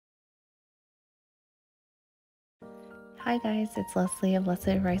Hi guys, it's Leslie of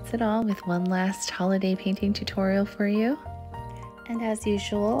Leslie Writes It All with one last holiday painting tutorial for you. And as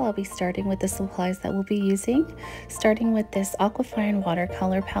usual, I'll be starting with the supplies that we'll be using, starting with this Aquafine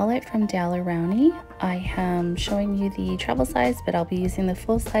watercolor palette from Daler-Rowney. I am showing you the travel size, but I'll be using the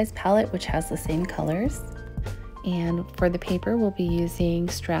full size palette, which has the same colors. And for the paper, we'll be using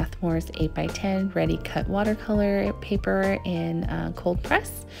Strathmore's 8x10 ready cut watercolor paper in cold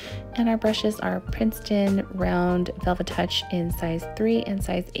press. And our brushes are Princeton round Velvetouch in size 3 and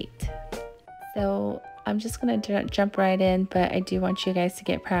size 8. So I'm just going to jump right in, but I do want you guys to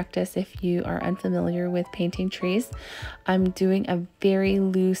get practice if you are unfamiliar with painting trees. I'm doing a very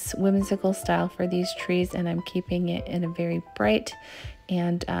loose whimsical style for these trees, and I'm keeping it in a very bright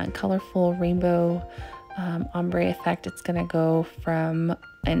and colorful rainbow ombre effect. It's going to go from,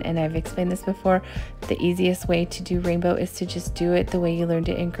 and I've explained this before, the easiest way to do rainbow is to just do it the way you learned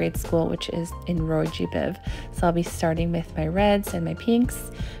it in grade school, which is in Roji Biv. So I'll be starting with my reds and my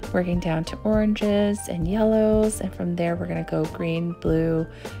pinks, working down to oranges and yellows, and from there we're going to go green, blue,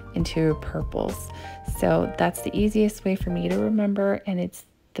 into purples. So that's the easiest way for me to remember, and it's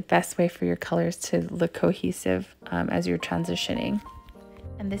the best way for your colors to look cohesive as you're transitioning.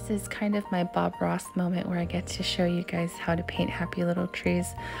 And this is kind of my Bob Ross moment where I get to show you guys how to paint happy little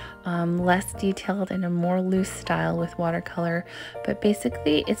trees, less detailed in a more loose style with watercolor. But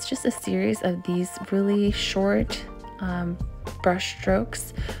basically it's just a series of these really short brush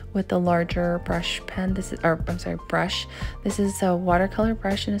strokes with the larger brush pen. This is, or I'm sorry, brush. This is a watercolor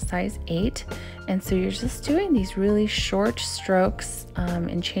brush in a size 8. And so you're just doing these really short strokes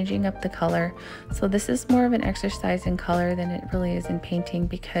and changing up the color. So this is more of an exercise in color than it really is in painting,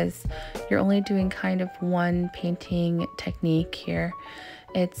 because you're only doing kind of one painting technique here.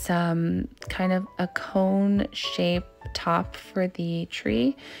 It's kind of a cone shape top for the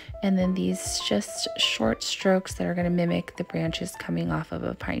tree, and then these just short strokes that are going to mimic the branches coming off of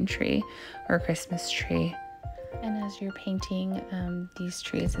a pine tree or a Christmas tree. And as you're painting these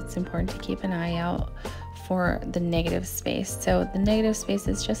trees, it's important to keep an eye out for the negative space. So the negative space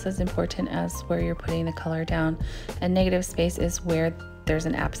is just as important as where you're putting the color down. A negative space is where there's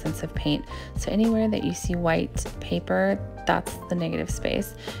an absence of paint. So anywhere that you see white paper, that's the negative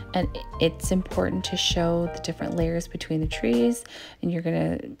space. And it's important to show the different layers between the trees, and you're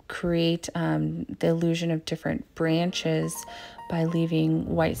going to create the illusion of different branches by leaving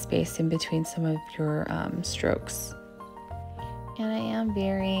white space in between some of your strokes. And I am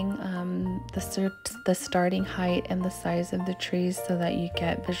varying the starting height and the size of the trees so that you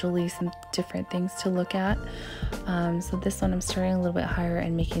get visually some different things to look at. So this one I'm starting a little bit higher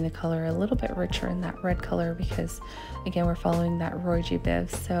and making the color a little bit richer in that red color, because again we're following that Roji Biv.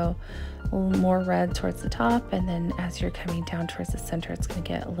 So a little more red towards the top, and then as you're coming down towards the center it's going to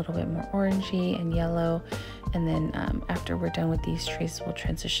get a little bit more orangey and yellow, and then after we're done with these trees we'll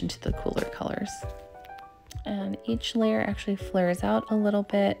transition to the cooler colors. And each layer actually flares out a little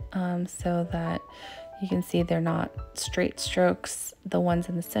bit so that you can see they're not straight strokes. The ones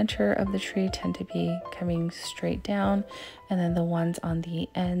in the center of the tree tend to be coming straight down, and then the ones on the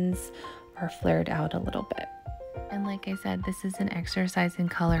ends are flared out a little bit. And like I said, this is an exercise in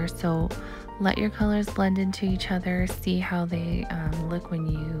color, so let your colors blend into each other. See how they look when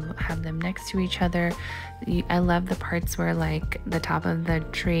you have them next to each other. I love the parts where like the top of the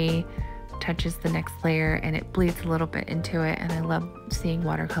tree touches the next layer and it bleeds a little bit into it, and I love seeing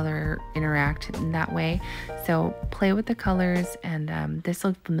watercolor interact in that way. So play with the colors, and this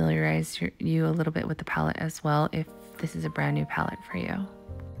will familiarize you a little bit with the palette as well if this is a brand new palette for you.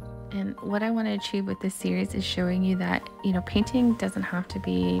 And what I want to achieve with this series is showing you that, you know, painting doesn't have to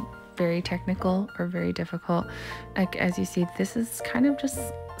be very technical or very difficult. Like as you see, this is kind of just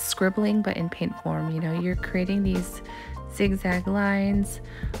scribbling but in paint form. You know, you're creating these zigzag lines,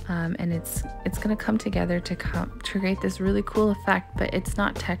 and it's going to come together to create this really cool effect, but it's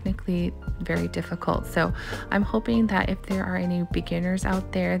not technically very difficult. So I'm hoping that if there are any beginners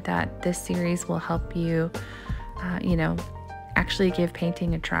out there, that this series will help you you know, actually give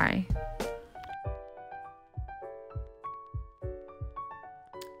painting a try.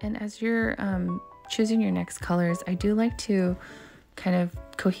 And as you're choosing your next colors, I do like to kind of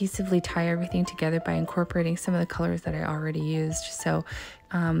cohesively tie everything together by incorporating some of the colors that I already used. So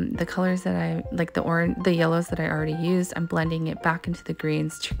the colors that I like, the yellows that I already used, I'm blending it back into the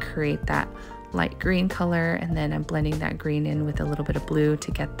greens to create that light green color, and then I'm blending that green in with a little bit of blue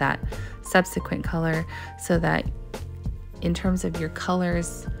to get that subsequent color, so that in terms of your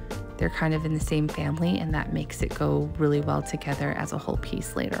colors they're kind of in the same family, and that makes it go really well together as a whole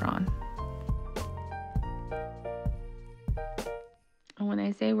piece later on. And when I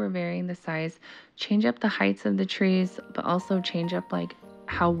I say we're varying the size, change up the heights of the trees, but also change up like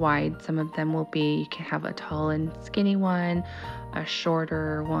how wide some of them will be. You can have a tall and skinny one, a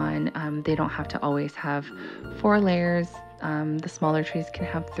shorter one. They don't have to always have 4 layers. The smaller trees can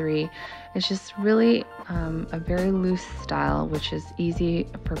have 3. It's just really a very loose style, which is easy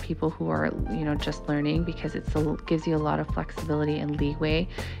for people who are, just learning, because it gives you a lot of flexibility and leeway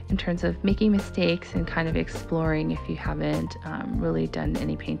in terms of making mistakes and kind of exploring if you haven't really done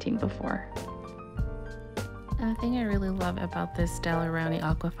any painting before. And the thing I really love about this Daler-Rowney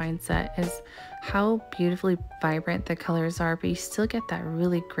Aquafine set is how beautifully vibrant the colors are, but you still get that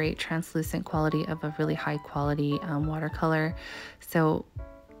really great translucent quality of a really high quality watercolor. So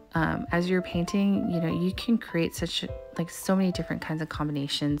as you're painting, you can create so many different kinds of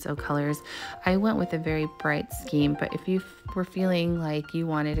combinations of colors. I went with a very bright scheme, but if you were feeling like you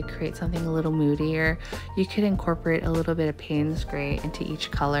wanted to create something a little moodier, you could incorporate a little bit of Payne's gray into each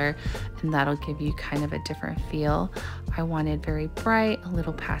color, and that'll give you kind of a different feel. I wanted very bright, a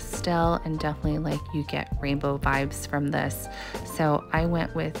little pastel, and definitely like you get rainbow vibes from this. So I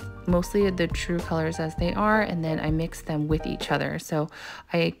went with mostly the true colors as they are, and then I mixed them with each other. So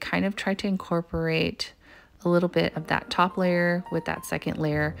I kind of tried to incorporate a little bit of that top layer with that second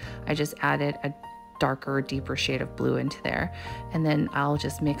layer. I just added a darker, deeper shade of blue into there, and then I'll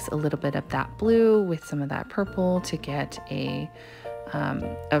just mix a little bit of that blue with some of that purple to get a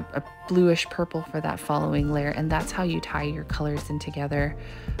bluish purple for that following layer, and that's how you tie your colors in together.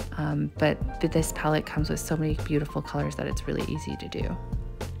 But this palette comes with so many beautiful colors that it's really easy to do.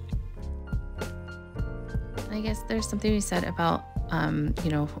 And I guess there's something we said about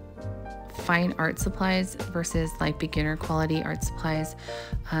fine art supplies versus like beginner quality art supplies.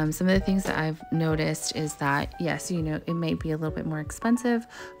 Some of the things that I've noticed is that yes, it may be a little bit more expensive,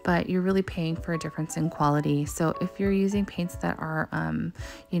 but you're really paying for a difference in quality. So if you're using paints that are on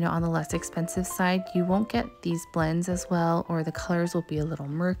the less expensive side, you won't get these blends as well, or the colors will be a little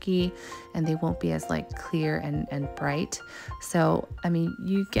murky and they won't be as clear and bright. So I mean,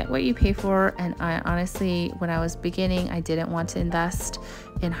 you get what you pay for, and I honestly, when I was beginning, I didn't want to invest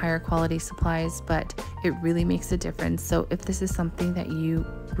in higher quality supplies, but it really makes a difference. So if this is something that you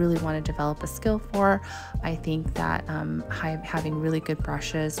really want to develop a skill for, I think that having really good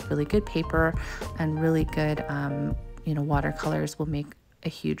brushes, really good paper, and really good watercolors will make a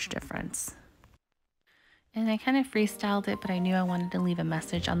huge difference. And I kind of freestyled it, but I knew I wanted to leave a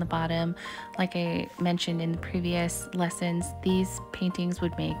message on the bottom. Like I mentioned in the previous lessons, these paintings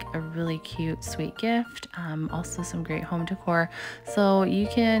would make a really cute, sweet gift. Also some great home decor. So you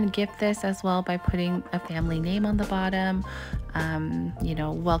can gift this as well by putting a family name on the bottom.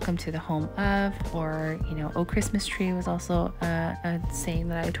 Welcome to the home of, or, oh, Christmas tree was also a saying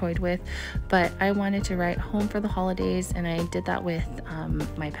that I toyed with. But I wanted to write home for the holidays, and I did that with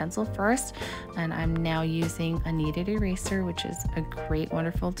my pencil first. And I'm now using a kneaded eraser, which is a great,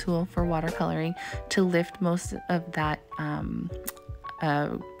 wonderful tool for watercoloring, to lift most of that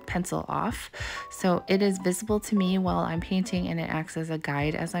pencil off. So it is visible to me while I'm painting, and it acts as a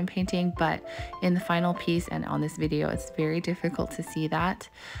guide as I'm painting, but in the final piece and on this video, it's very difficult to see that.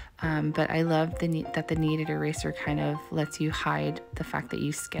 But I love that the kneaded eraser kind of lets you hide the fact that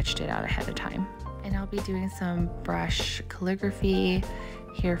you sketched it out ahead of time. And I'll be doing some brush calligraphy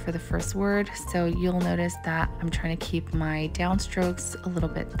here for the first word. So you'll notice that I'm trying to keep my downstrokes a little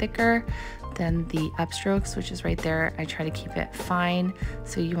bit thicker than the upstrokes, which is right there. I try to keep it fine.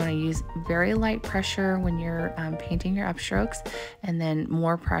 So you want to use very light pressure when you're painting your upstrokes, and then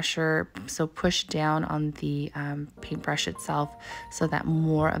more pressure, so push down on the paintbrush itself so that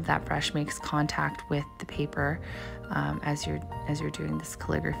more of that brush makes contact with the paper as you're doing this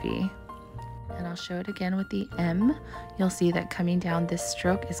calligraphy. And I'll show it again with the M. You'll see that coming down this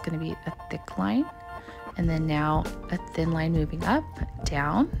stroke is going to be a thick line, and then now a thin line moving up,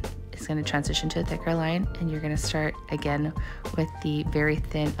 down is going to transition to a thicker line, and you're going to start again with the very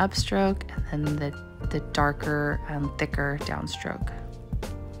thin upstroke, and then the darker, thicker downstroke.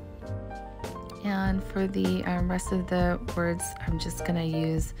 And for the rest of the words, I'm just going to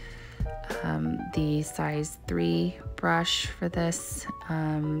use the size 3 brush for this.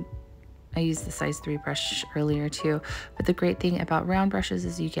 I used the size 3 brush earlier too, but the great thing about round brushes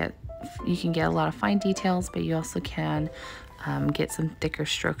is you can get a lot of fine details, but you also can get some thicker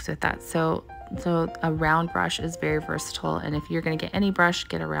strokes with that. So a round brush is very versatile, and if you're going to get any brush,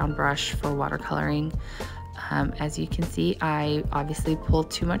 get a round brush for watercoloring. As you can see, I obviously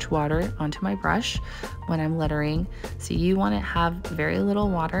pulled too much water onto my brush when I'm lettering, so you want to have very little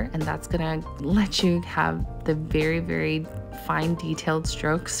water, and that's going to let you have the very, very fine detailed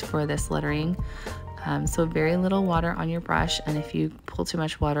strokes for this lettering. So very little water on your brush, and if you pull too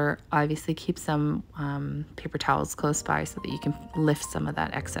much water, obviously keep some paper towels close by so that you can lift some of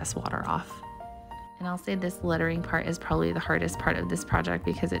that excess water off. And I'll say this lettering part is probably the hardest part of this project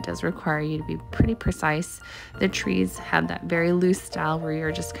because it does require you to be pretty precise. The trees had that very loose style where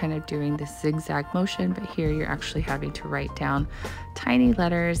you're just kind of doing this zigzag motion, but here you're actually having to write down tiny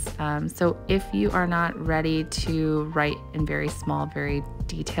letters. So if you are not ready to write in very small, very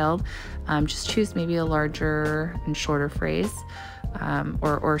detailed, just choose maybe a larger and shorter phrase.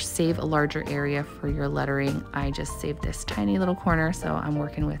 Or save a larger area for your lettering. I just saved this tiny little corner, so I'm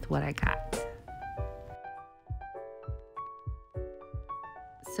working with what I got.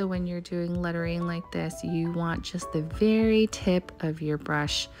 So when you're doing lettering like this, you want just the very tip of your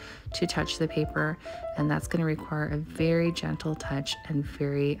brush to touch the paper, and that's going to require a very gentle touch and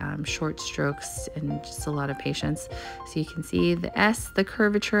very short strokes and just a lot of patience. So you can see the S, the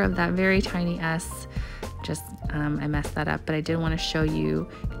curvature of that very tiny S. Just I messed that up, but I did want to show you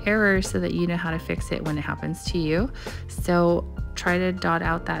errors so that you know how to fix it when it happens to you. So try to dot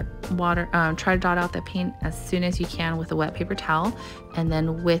out that water, try to dot out the paint as soon as you can with a wet paper towel, and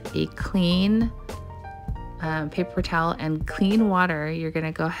then with a clean paper towel and clean water, you're going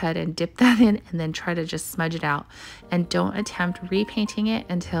to go ahead and dip that in and then try to just smudge it out. And don't attempt repainting it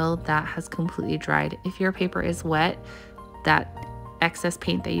until that has completely dried. If your paper is wet, that excess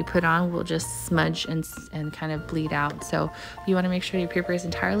paint that you put on will just smudge and kind of bleed out. So you want to make sure your paper is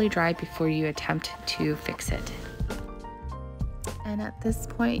entirely dry before you attempt to fix it. And at this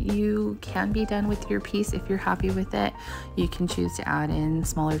point, you can be done with your piece if you're happy with it. You can choose to add in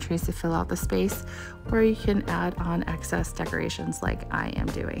smaller trees to fill out the space, or you can add on excess decorations like I am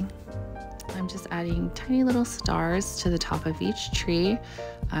doing. I'm just adding tiny little stars to the top of each tree.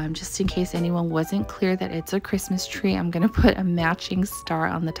 Just in case anyone wasn't clear that it's a Christmas tree, I'm going to put a matching star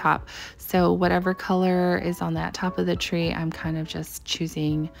on the top. So whatever color is on that top of the tree, I'm kind of just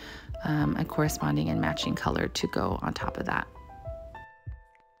choosing a corresponding and matching color to go on top of that.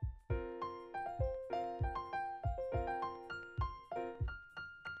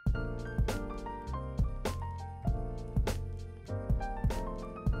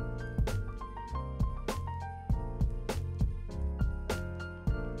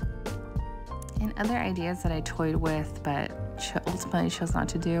 And other ideas that I toyed with but ultimately chose not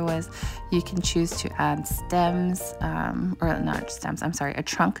to do was you can choose to add stems, or not stems, I'm sorry, a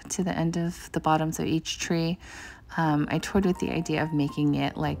trunk to the end of the bottoms of each tree. I toyed with the idea of making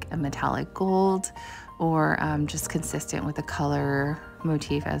it like a metallic gold, or just consistent with the color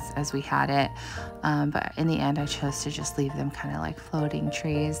motif as we had it. But in the end, I chose to just leave them kind of like floating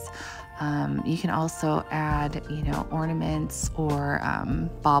trees. You can also add, ornaments or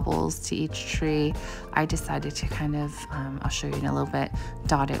baubles to each tree. I decided to kind of, I'll show you in a little bit,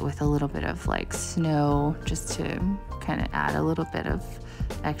 dot it with a little bit of like snow, just to kind of add a little bit of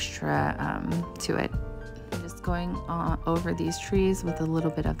extra to it. I'm just going over these trees with a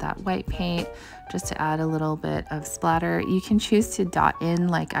little bit of that white paint just to add a little bit of splatter. You can choose to dot in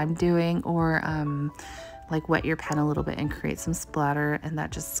like I'm doing, or like wet your pen a little bit and create some splatter, and that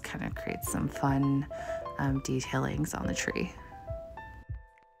just kind of creates some fun detailings on the tree.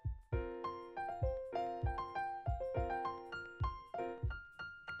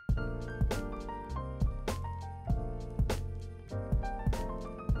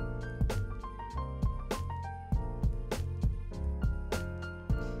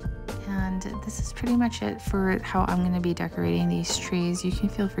 And this is pretty much it for how I'm going to be decorating these trees. You can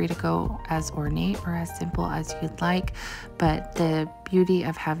feel free to go as ornate or as simple as you'd like, but the beauty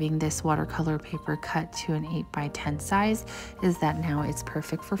of having this watercolor paper cut to an 8x10 size is that now it's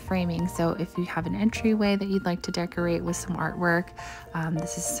perfect for framing. So if you have an entryway that you'd like to decorate with some artwork,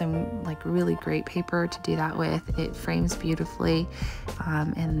 this is some like really great paper to do that with. It frames beautifully,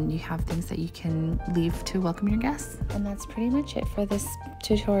 and you have things that you can leave to welcome your guests. And that's pretty much it for this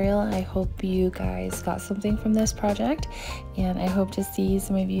tutorial. I hope you guys got something from this project, and I hope to see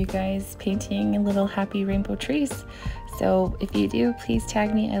some of you guys painting little happy rainbow trees. So if you do, please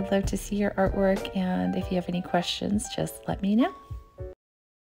tag me. I'd love to see your artwork, and if you have any questions, just let me know.